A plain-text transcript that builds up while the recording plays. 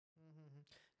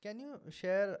Can you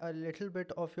share a little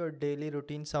bit of your daily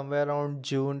routine somewhere around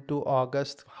June to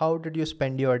August? How did you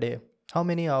spend your day? How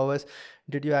many hours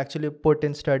did you actually put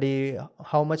in study?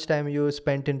 How much time you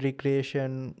spent in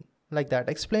recreation? Like that.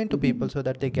 Explain to people Mhm. so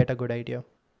that they get a good idea.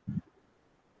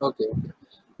 Okay, okay.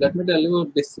 Let me tell you,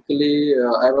 basically,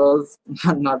 I was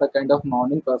not a kind of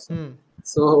morning person. Hmm.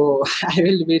 So I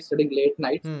will be studying late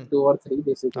nights, Hmm. 2 or 3 All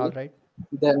basically. right.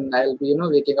 Then I'll be,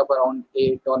 waking up around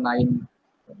 8 or 9,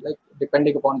 like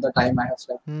depending upon the time I have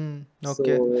slept. Hmm.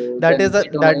 Okay. So That is then a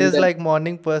 8 or 9, that is then like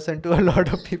morning person to a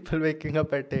lot of people waking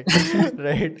up at 8,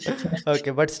 right?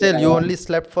 Okay, but still yeah, you yeah. only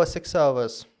slept for 6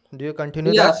 hours. Do you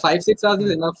continue Yeah, that? 5 6 hours is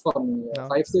Hmm. enough for me. Yeah. No.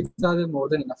 5 6 hours is more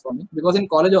than enough for me because in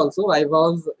college also I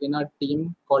was in a team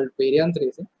called Variance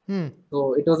Racing. Hmm. So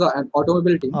it was an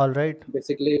automobile team. All right.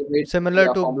 Basically, with Similar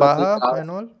yeah, to Formula 3 Baha cars.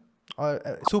 and all,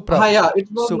 or Supra. Yeah, it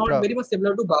was not Supra. very much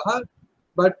similar to Baha,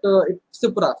 but it's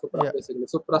Supra Yeah. basically,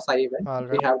 Supra Sai event. All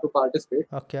We right. have to participate.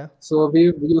 Okay. So we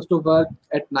used to work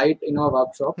at night in our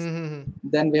workshops. Mm-hmm.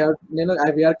 Then we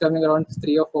are coming around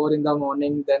 3 or 4 in the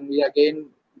morning. Then we again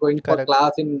going for Correct.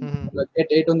 class in Mm-hmm. like at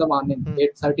 8 in the morning,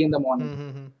 Mm-hmm. 8:30 in the morning.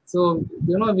 Mm-hmm. So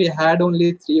we had only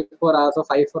 3 4 hours or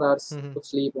 5 4 hours Mm-hmm. to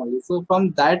sleep only. So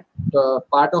from that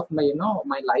part of my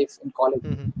my life in college,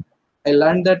 Mm-hmm. I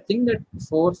learned that thing that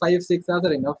 4 5 6 hours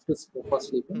are enough for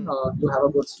sleeping, to have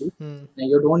a good sleep, Mm-hmm. and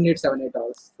you don't need 7 8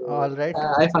 hours. So All right.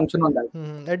 I function on that.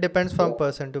 Mm-hmm. It depends from Yeah,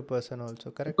 person to person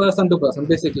also, correct? person to person,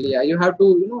 Mm-hmm. basically. Yeah, you have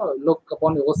to look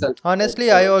upon yourself. Like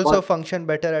Honestly, I also what? function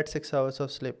better at 6 hours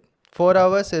of sleep. 4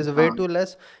 hours is way Uh, too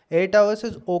less. 8 hours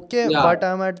is okay, yeah, but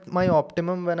I'm at my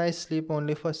optimum when I sleep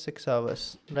only for 6 hours,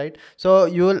 right? So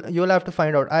you'll have to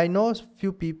find out. I know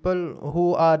few people who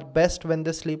are best when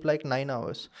they sleep like 9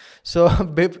 hours. So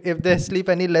if they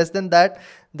sleep any less than that,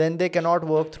 then they cannot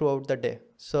work throughout the day.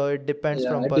 So it depends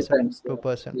yeah, from it person depends. to Yeah,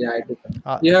 person. yeah, it depends.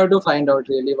 Uh, You have to find out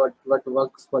really what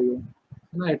works for you.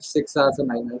 It's 6 hours or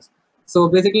 9 hours. So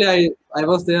basically, I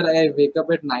was there. I wake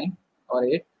up at 9 or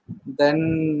 8. Then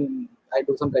I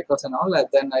do some breakfast and all. And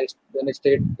then I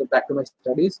stayed back to my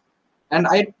studies, and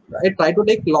I try to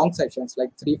take long sessions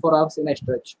like 3 4 hours in a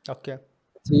stretch. okay.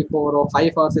 3 4 or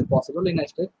 5 hours if possible in a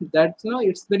stretch. That's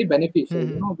it's very beneficial,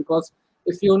 Mm-hmm. because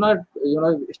if you're not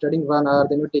studying 1 hour,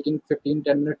 then you're taking 15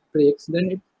 10 minute breaks,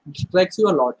 then it distracts you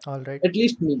a lot. All right. At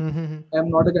least me. Mm-hmm. I'm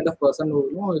not a kind of person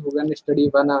who can study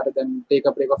 1 hour then take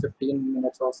a break of 15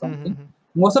 minutes or something. Mm-hmm.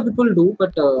 Most of people do,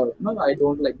 but no, I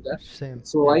don't like that. Same.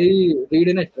 So Yeah. I read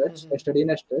in a stretch, I Mm-hmm. study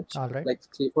in a stretch, All right. like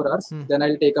 3 4 hours. Mm-hmm. Then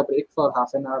I'll take a break for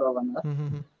half an hour or 1 hour.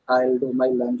 Mm-hmm. I'll do my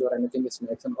lunch or anything,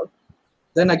 snacks and all.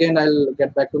 Then again, I'll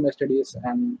get back to my studies,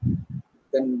 and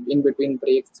then in between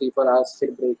breaks, 3 4 hours,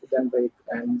 sit break,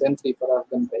 and then 3 4 hours,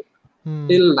 then break. Hmm.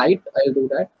 Till night, I'll do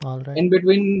that. All right. In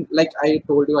between, like I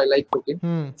told you, I like cooking.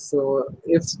 Hmm. So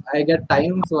if I get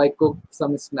time, so I cook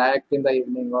some snack in the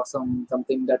evening or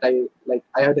something that I like.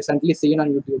 I have recently seen on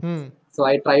YouTube. Hmm. So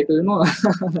I try to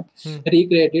Hmm.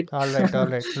 recreate it All right. All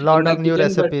right. in Lot my of new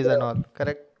kitchen, but recipes and all.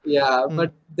 Correct. yeah, Hmm.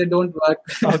 but they don't work.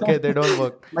 Okay, they don't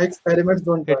work. My experiments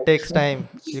don't It work. takes time.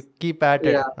 You keep at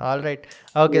Yeah, it. All right.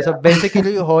 Okay. So yeah,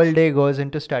 basically, your whole day goes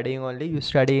into studying only. You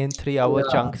study in 3 hour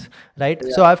yeah, chunks, right?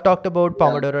 So yeah, I've talked about yeah.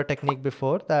 Pomodoro technique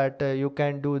before that you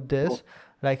can do Oh, this,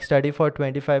 like study for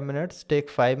 25 minutes, take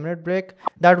 5 minute break.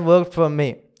 That worked for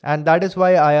me. And that is why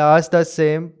I asked the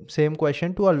same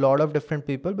question to a lot of different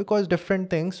people, because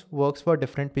different things works for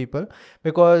different people.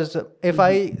 Because if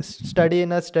I mhm. study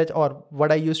in a stretch, or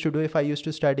what I used to do, if I used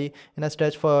to study in a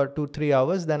stretch for 2 3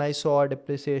 hours, then I saw a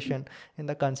depreciation in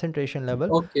the concentration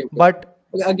level. Okay, okay. But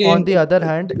Okay, on again, the other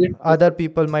hand, it other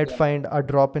people might yeah, find a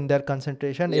drop in their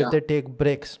concentration if yeah, they take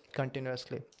breaks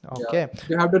continuously. yeah. Okay.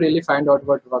 You have to really find out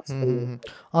what works for you.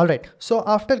 Mm-hmm. All right. So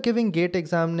after giving GATE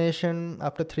examination,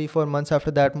 after 3 4 months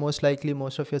after that, most likely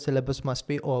most of your syllabus must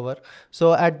be over.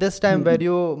 So at this time, were Mhm.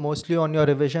 you mostly on your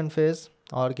revision phase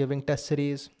or giving test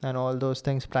series and all those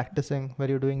things, practicing?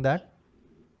 Were you doing that?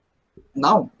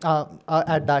 Now,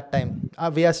 At that time,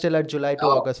 we are still at July to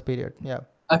oh, August period. Yeah.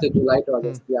 okay, July to Hmm.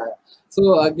 August. Yeah, yeah. So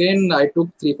again, I took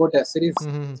 3 4 test series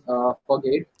Mm-hmm. for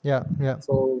GATE. Yeah. Yeah.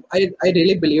 So I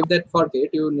really believe that for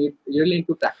GATE you really need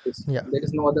to practice. Yeah. There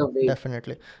is no other way.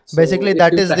 Definitely. So Basically, if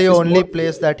that you is the practice only more,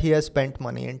 place that he has spent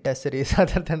money in test series.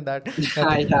 Other than that, yeah,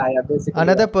 nothing. yeah, basically,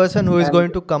 Another yeah. person who is And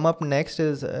going to come up next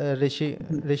is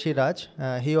Rishi Raj.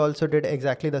 He also did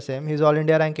exactly the same. He's All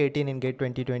India rank 18 in GATE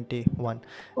 2021,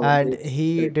 oh, and great, he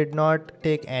great. did not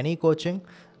take any coaching.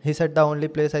 He said the only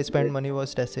place I spent Great. money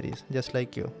was test series, just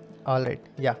like you. All right,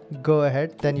 yeah, go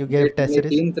ahead. Then you gave Great. test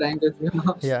series. 18th rank is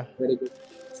Yeah. very good.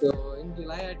 So in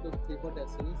July I took 3 4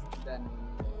 test series. Then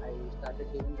I started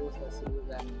giving those test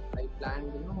series, and I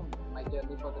planned my my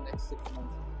journey for the next 6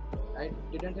 months. I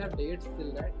didn't have dates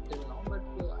till now, but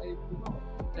I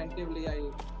tentatively I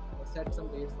set some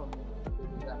dates for me to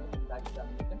the that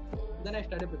examination. Then I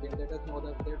started preparing. There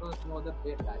was no other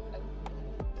way at that time.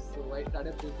 So I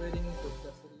started preparing, took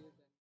the